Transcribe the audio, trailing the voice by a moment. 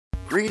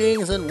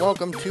Greetings and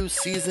welcome to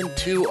Season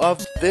 2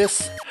 of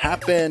This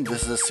Happened.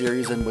 This is a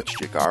series in which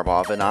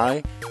Jigarbov and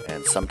I,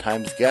 and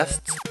sometimes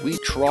guests, we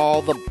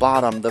trawl the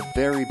bottom, the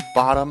very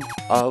bottom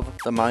of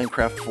the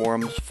Minecraft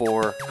forums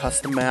for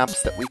custom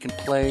maps that we can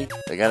play.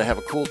 They gotta have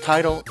a cool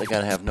title, they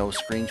gotta have no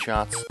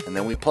screenshots, and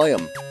then we play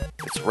them.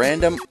 It's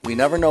random, we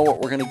never know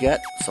what we're gonna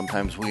get.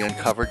 Sometimes we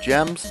uncover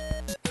gems,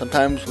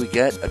 sometimes we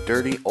get a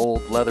dirty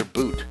old leather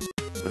boot.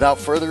 Without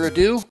further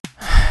ado...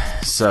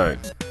 So,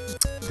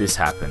 this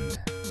happened.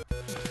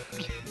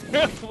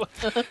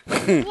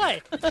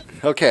 What?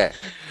 Okay.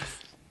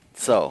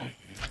 So,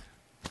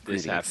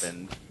 This greetings.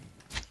 happened.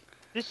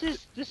 This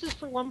is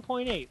for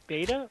 1.8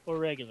 beta or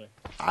regular?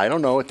 I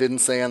don't know, it didn't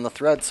say on the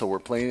thread, so we're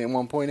playing it in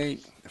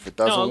 1.8. If it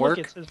doesn't no, work...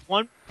 look,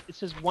 it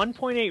says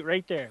 1.8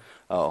 right there.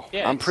 Oh,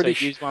 Yeah, I'm pretty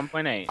so use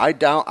 1.8.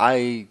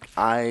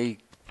 I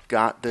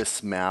got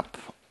this map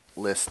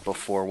list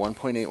before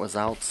 1.8 was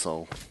out,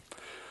 so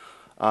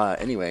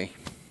anyway.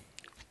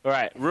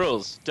 Alright,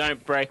 rules.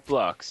 Don't break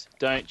blocks.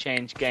 Don't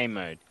change game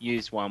mode.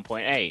 Use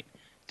 1.8.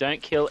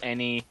 Don't kill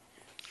any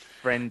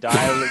friendly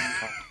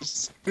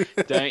mobs.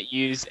 Don't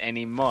use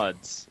any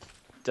mods.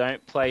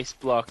 Don't place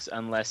blocks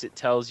unless it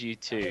tells you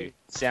to.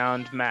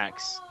 Sound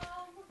max.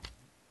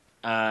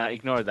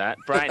 Ignore that.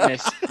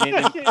 Brightness.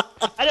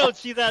 I don't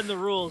see that in the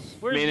rules.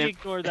 Where did you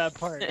ignore that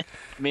part?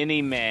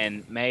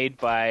 Mini-Man made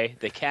by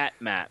the Cat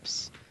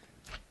Maps.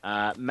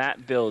 Map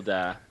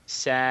Builder.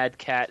 Sad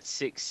Cat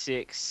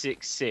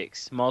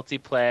 6666.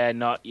 Multiplayer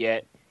not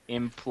yet.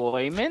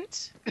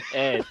 Employment?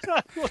 Ed.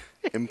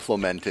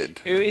 Implemented.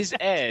 Who is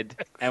Ed?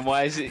 And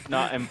why is it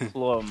not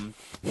employed?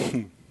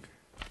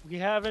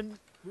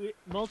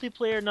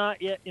 Multiplayer not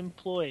yet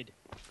employed.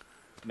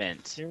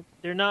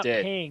 They're not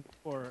Dead. paying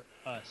for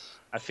us.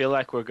 I feel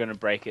like we're going to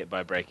break it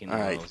by breaking the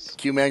Alright, rules.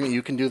 QMagnet,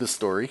 you can do the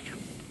story.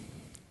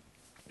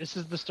 This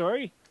is the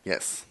story?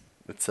 Yes,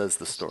 it says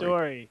the story.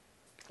 Story.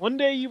 One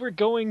day you were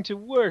going to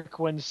work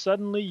when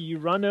suddenly you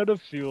run out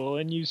of fuel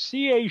and you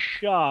see a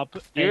shop.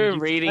 You're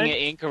and reading it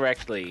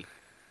incorrectly.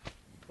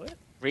 What?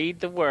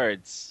 Read the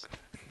words.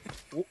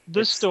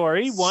 The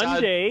story. One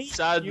day.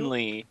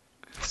 Suddenly.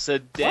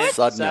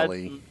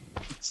 Suddenly.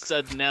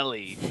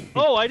 Suddenly.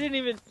 Oh, I didn't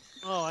even.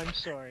 Oh, I'm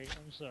sorry.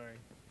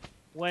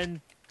 When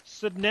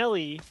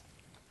suddenly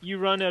you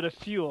run out of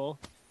fuel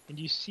and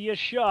you see a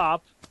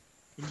shop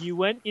and you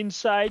went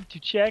inside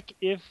to check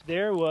if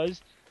there was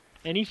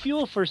any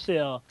fuel for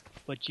sale,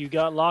 but you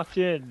got locked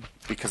in.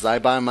 Because I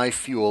buy my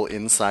fuel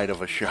inside of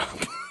a shop.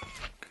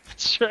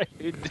 That's right.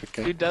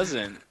 Who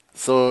doesn't?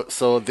 So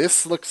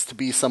this looks to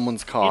be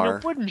someone's car.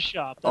 In a wooden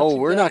shop. Oh,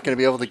 we're not going to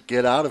be able to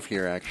get out of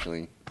here,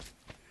 actually.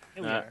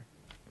 Here we are.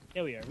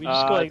 Here we are. We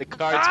just go like, the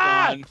card's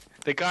gone.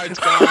 The card's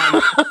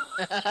gone.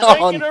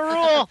 Breaking a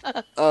rule.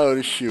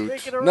 Oh, shoot.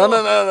 Breaking a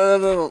No.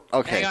 rule.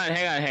 Okay.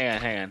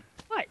 Hang on.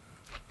 What?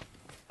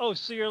 Oh,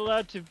 so you're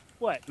allowed to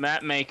what?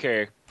 Map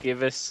maker,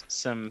 give us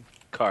some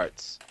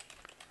carts.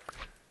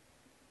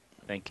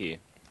 Thank you.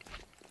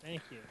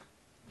 Thank you.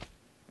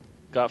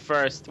 Got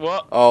first.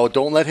 What? Oh,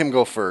 don't let him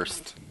go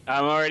first.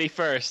 I'm already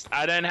first.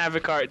 I don't have a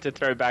cart to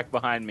throw back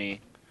behind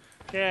me.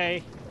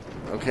 Okay.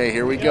 Okay,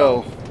 here we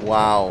go.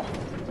 Wow.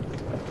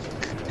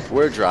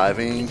 We're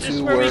driving Is this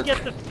to where we work.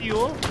 get the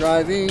fuel?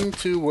 Driving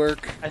to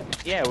work.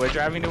 Yeah, we're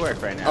driving to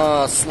work right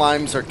now.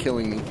 Slimes are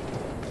killing me.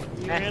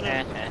 We ran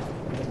out-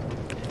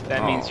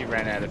 That means you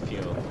ran out of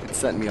fuel. It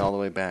sent me all the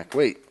way back.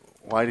 Wait,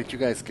 why did you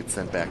guys get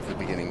sent back to the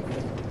beginning?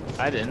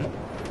 I didn't.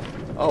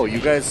 Oh, you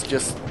guys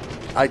just...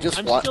 I'm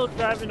still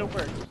driving to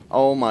work.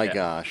 Oh my Yeah.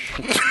 gosh.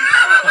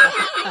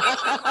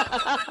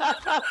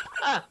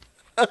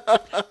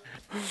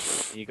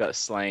 You got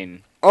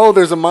slain. Oh,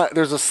 there's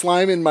a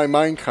slime in my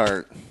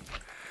minecart.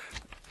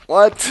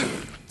 What?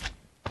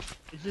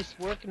 Is this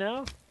work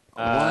now?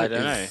 I What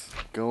don't know. is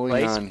going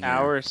Place on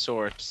power here?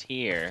 source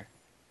here.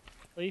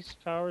 Place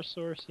power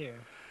source here.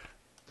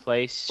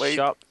 Place Wait,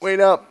 shop wait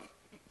up.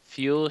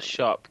 fuel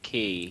shop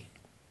key.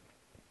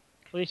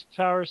 Place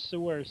power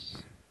source.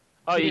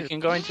 Oh, you can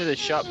go into the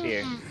shop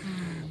here.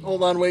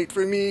 Hold on, wait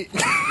for me.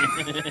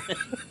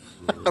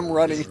 I'm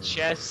running.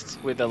 Chest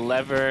with a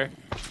lever.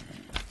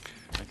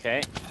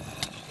 Okay.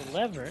 The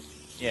lever.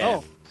 Yeah.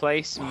 Oh.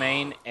 Place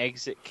main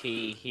exit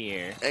key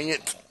here. Dang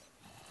it.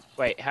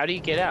 Wait, how do you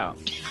get out?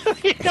 I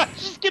was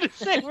just gonna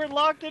say we're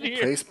locked in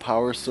here. Place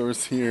power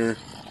source here.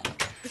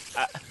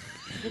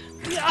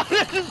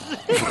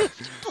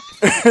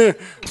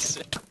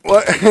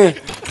 What?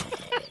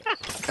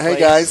 Hey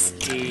guys.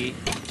 Key.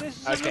 This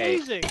is Okay.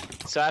 amazing.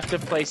 So I have to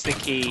place the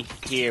key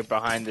here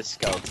behind the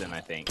skeleton, I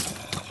think.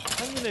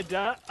 I'm gonna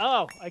die.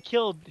 Oh, I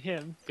killed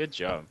him. Good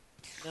job.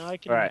 Now I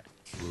can. Alright.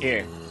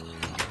 Here.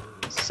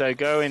 So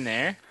go in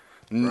there.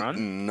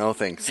 Run. No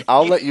thanks.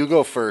 I'll let you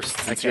go first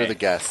since Okay. you're the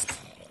guest.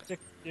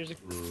 There's a.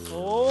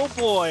 Oh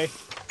boy.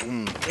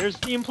 There's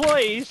the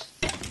employees.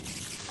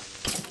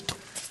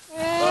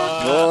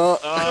 Oh.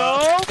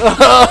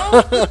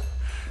 Oh.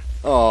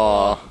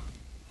 Aw.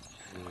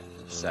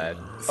 Sad.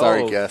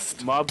 Sorry, Oh,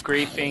 guest. Mob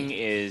griefing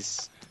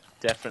is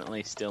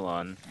definitely still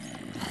on.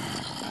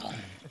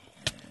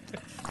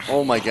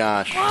 Oh my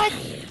gosh. What?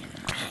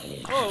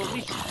 Oh, at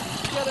least you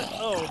gotta.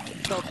 Oh,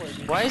 teleport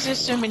me. Why is there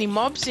so many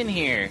mobs in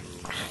here?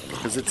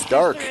 Because it's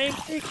dark. They're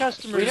angry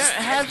customers. We don't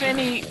have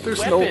any There's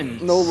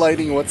weapons. no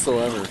lighting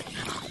whatsoever.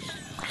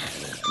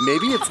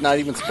 Maybe it's not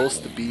even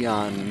supposed to be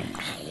on.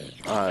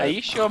 Are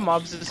you sure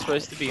mobs are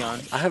supposed to be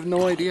on? I have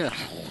no idea.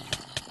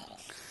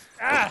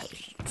 Ah!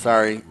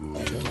 Sorry.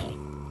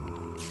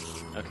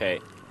 Okay,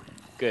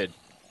 good.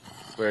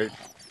 We're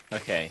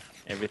okay.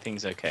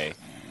 Everything's okay.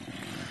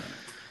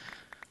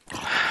 Oh,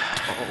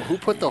 who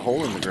put the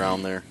hole in the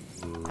ground there?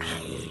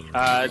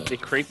 The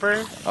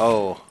creeper?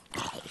 Oh,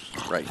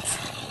 right.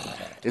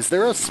 Is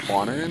there a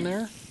spawner in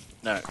there?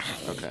 No.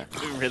 Okay.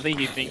 Really?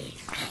 You think?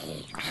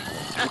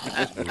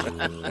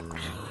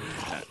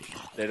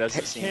 There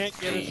doesn't seem Can't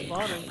to get a be.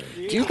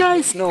 spawner. Do you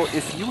guys know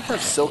if you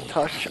have Silk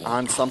Touch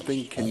on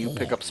something, can you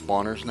pick up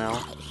spawners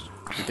now?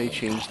 Did they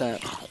change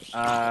that?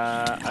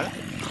 I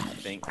don't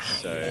think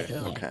so.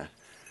 Okay.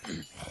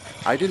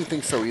 I didn't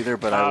think so either,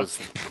 but I was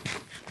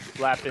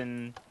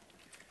Flapping.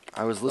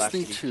 listening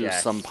Flappy to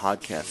Jack. some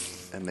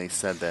podcast and they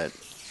said that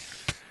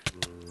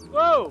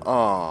Whoa!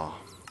 oh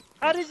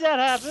How did that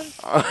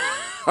happen?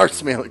 our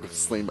Smalek was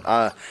asleep.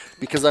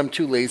 Because I'm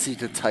too lazy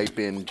to type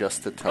in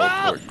just to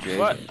teleport Jig.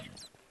 What?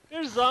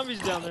 There's zombies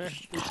down there.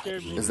 They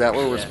scared me. Is that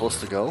where we're Yeah. supposed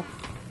to go?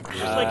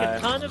 There's like a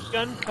ton of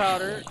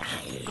gunpowder,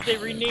 but they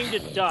renamed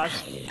it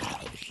dust.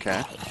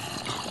 Okay.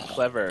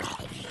 Clever.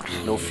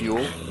 No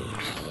fuel.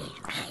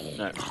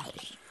 No.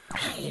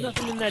 There's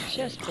nothing in that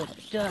chest but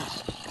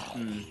dust.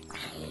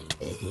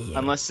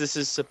 Unless this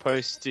is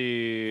supposed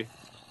to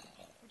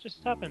What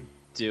just happened?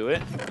 do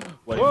it.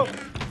 What Whoa! do you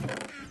mean?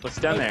 What's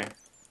down there?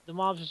 The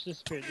mobs just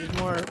disappeared.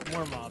 There's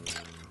more mobs.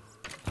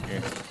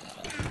 Here.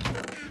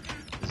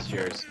 This is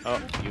yours.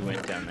 Oh, you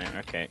went down there.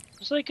 Okay.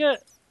 It's like a.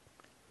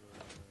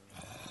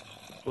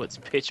 Oh, it's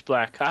pitch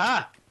black.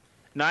 Ah!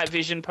 Night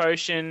vision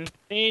potion.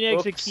 Main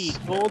exit Whoops. key,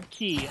 gold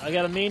key. I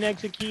got a main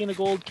exit key and a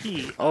gold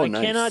key. Oh, I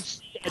nice. cannot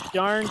see a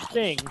darn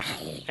thing.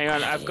 Hang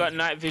on, I've got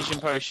night vision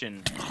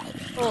potion.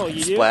 Oh,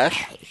 you do?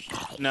 Splash.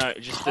 No,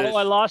 just the. Oh,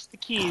 I lost the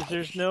keys.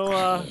 There's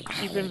no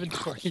keep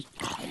inventory.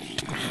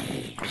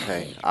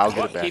 Okay, I'll get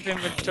What? it back. Keep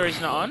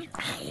inventory's not on?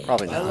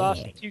 Probably I not.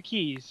 lost 2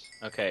 keys.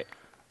 Okay.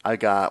 I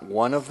got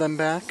one of them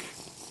back.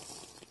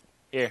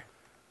 Here.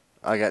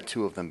 I got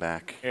 2 of them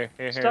back. Here,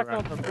 Stuck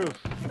run. on the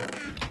roof.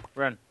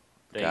 Run.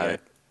 There Got you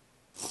it.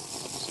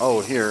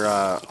 Oh, here.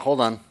 Hold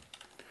on.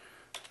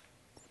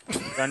 go.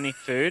 Got any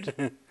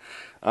food?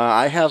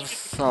 I have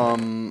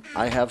some.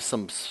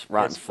 Rotten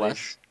Yes,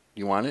 flesh.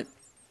 You want it?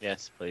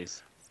 Yes,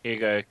 please. Here you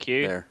go,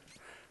 Q. There.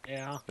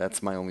 Yeah.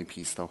 That's my only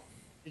piece, though.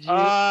 Did you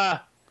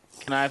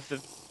Can I have the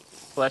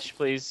flesh,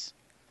 please?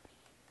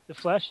 the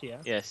flesh? Yeah.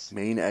 Yes.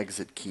 Main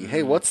exit key.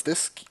 Hey, what's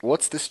this?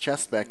 What's this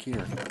chest back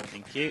here?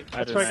 Thank you. I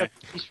That's don't where I know.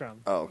 got the keys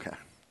from. Oh, okay.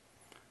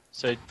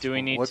 So do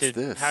we need What's to?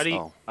 this? How do you?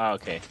 Oh. Oh,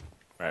 okay.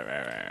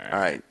 Right. All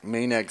right,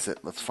 main exit.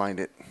 Let's find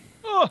it.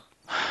 Oh.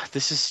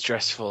 This is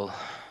stressful.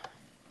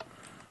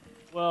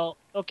 Well,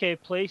 okay.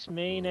 Place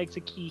main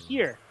exit key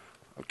here.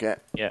 Okay.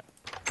 Yeah.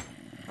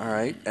 All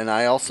right, and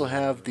I also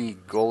have the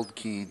gold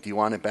key. Do you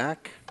want it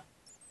back?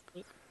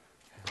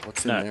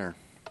 What's in No. there?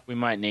 We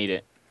might need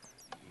it.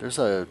 There's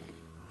a.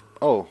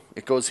 Oh,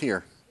 it goes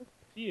here.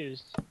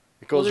 Fused.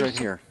 It goes Well, right there's-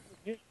 here.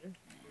 Here.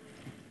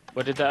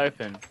 What did that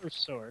open? For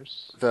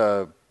source.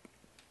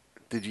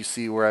 Did you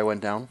see where I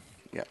went down?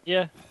 Yeah.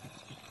 Yeah.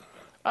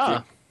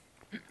 Oh.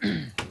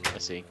 I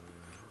see.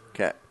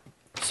 Okay.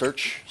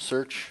 Search.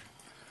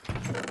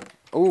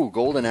 Oh,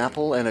 golden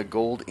apple and a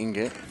gold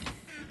ingot.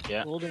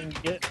 Yeah. Gold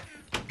ingot.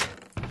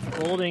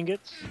 Gold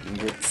ingots.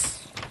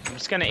 Ingots. I'm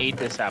just gonna eat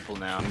this apple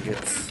now.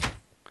 Ingots.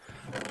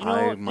 You know,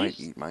 I might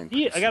these- eat mine.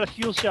 I got a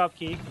fuel shop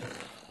key.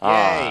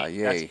 Ah, Yay.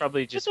 yay. That's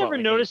probably just Just what ever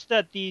we noticed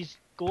that these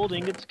gold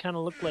ingots kind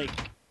of look like,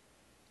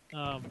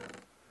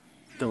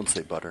 Don't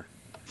say butter.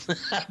 need.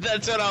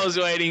 That's what I was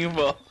waiting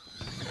for.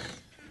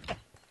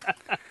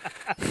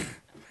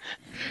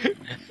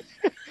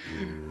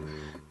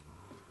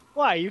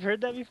 why? You've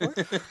heard that before?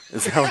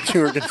 Is that what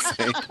you were going to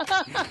say?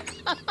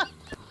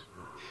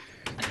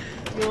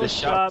 Fuel The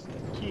shop- shop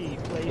key.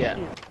 Place Yeah.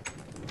 here.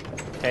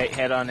 Hey,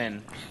 head on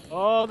in.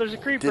 Oh, there's a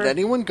creeper. Did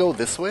anyone go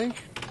this way?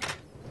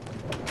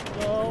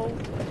 Oh,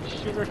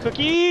 sugar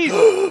cookies.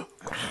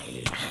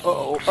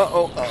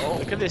 Uh-oh.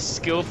 Look at this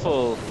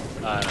skillful.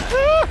 No.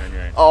 You're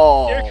right.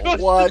 Oh, There goes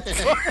what?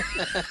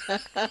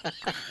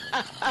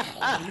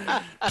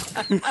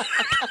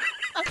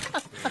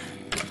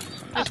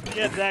 Just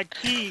get that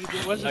key.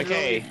 It wasn't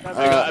Okay, really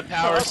I got a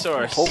power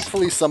source.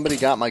 Hopefully somebody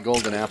got my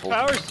golden apple.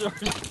 power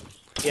source.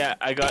 Yeah,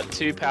 I got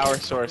 2 power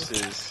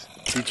sources.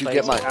 Did you Place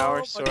get my...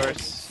 power Oh,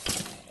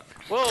 source?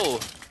 Whoa!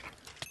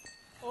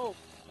 Oh.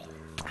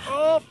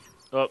 Oh.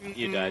 Oh,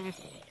 you died.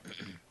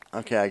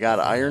 Okay, I got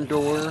an iron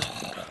door.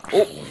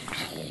 Oh,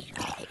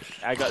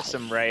 I got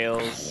some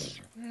rails.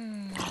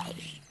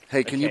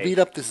 hey, can you Okay. beat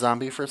up this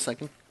zombie for a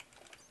second?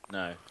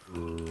 No.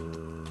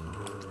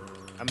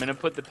 I'm gonna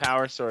put the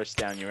power source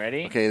down. You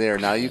ready? Okay, there.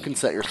 Now you can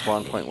set your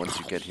spawn point once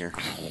you get here.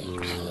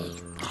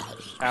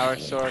 Power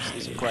source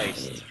is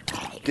placed.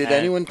 Did And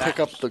anyone that- pick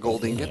up the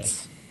gold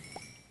ingots?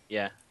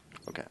 Yeah.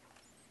 Okay.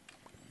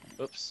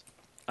 Oops.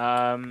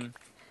 Do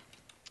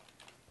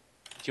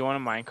you want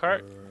a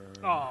minecart?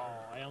 Oh,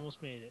 I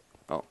almost made it.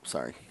 Oh,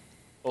 sorry.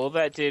 All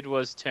that did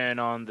was turn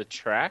on the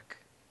track,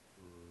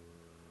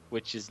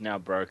 which is now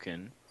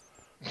broken.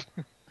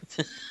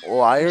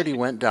 Well, I already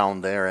went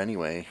down there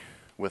anyway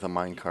with a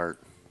minecart.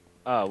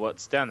 Oh,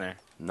 what's down there?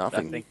 I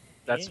Nothing. think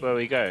that's where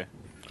we go.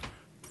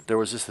 There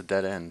was just a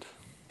dead end.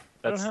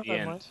 I don't That's have the that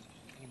end, much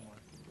anymore.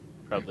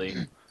 probably.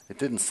 It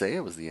didn't say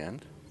it was the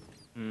end.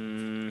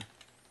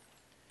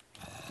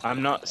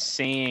 I'm not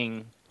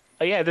seeing...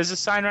 Oh yeah, there's a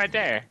sign right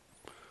there.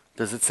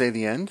 Does it say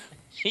the end?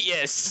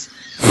 Yes!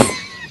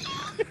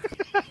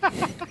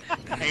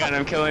 Hang on,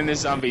 I'm killing this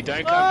zombie.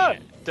 Don't come Ah!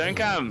 yet. Don't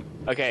come!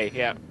 Okay,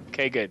 yeah.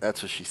 Okay, good.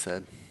 That's what she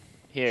said.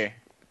 Here,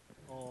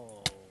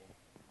 Oh.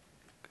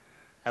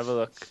 have a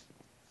look.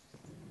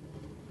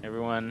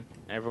 Everyone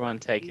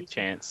take a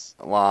chance.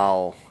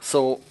 Wow.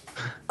 So,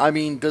 I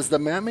mean, does the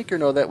map maker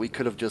know that we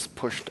could have just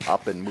pushed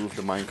up and moved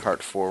the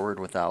minecart forward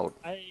without...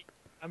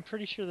 I'm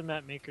pretty sure the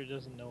map maker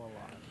doesn't know a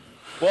lot.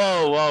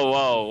 Whoa, whoa,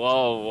 whoa,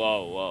 whoa,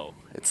 whoa, whoa.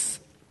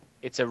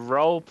 It's a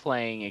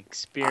role-playing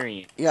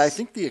experience. Yeah, I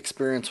think the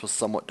experience was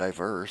somewhat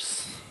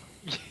diverse.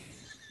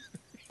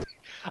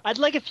 I'd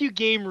like a few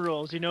game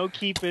rules,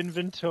 keep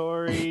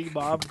inventory,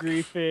 mob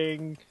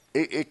griefing.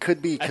 It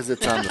could be because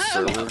it's on the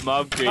server.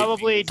 Mob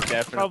griefing is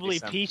definitely Probably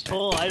something.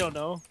 peaceful. I don't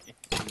know.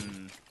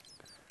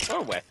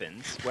 Or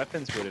weapons.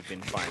 Weapons would have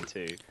been fine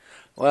too.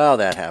 Well,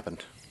 that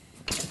happened.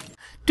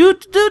 Do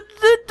do do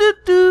do do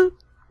do.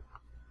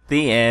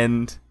 The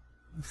end.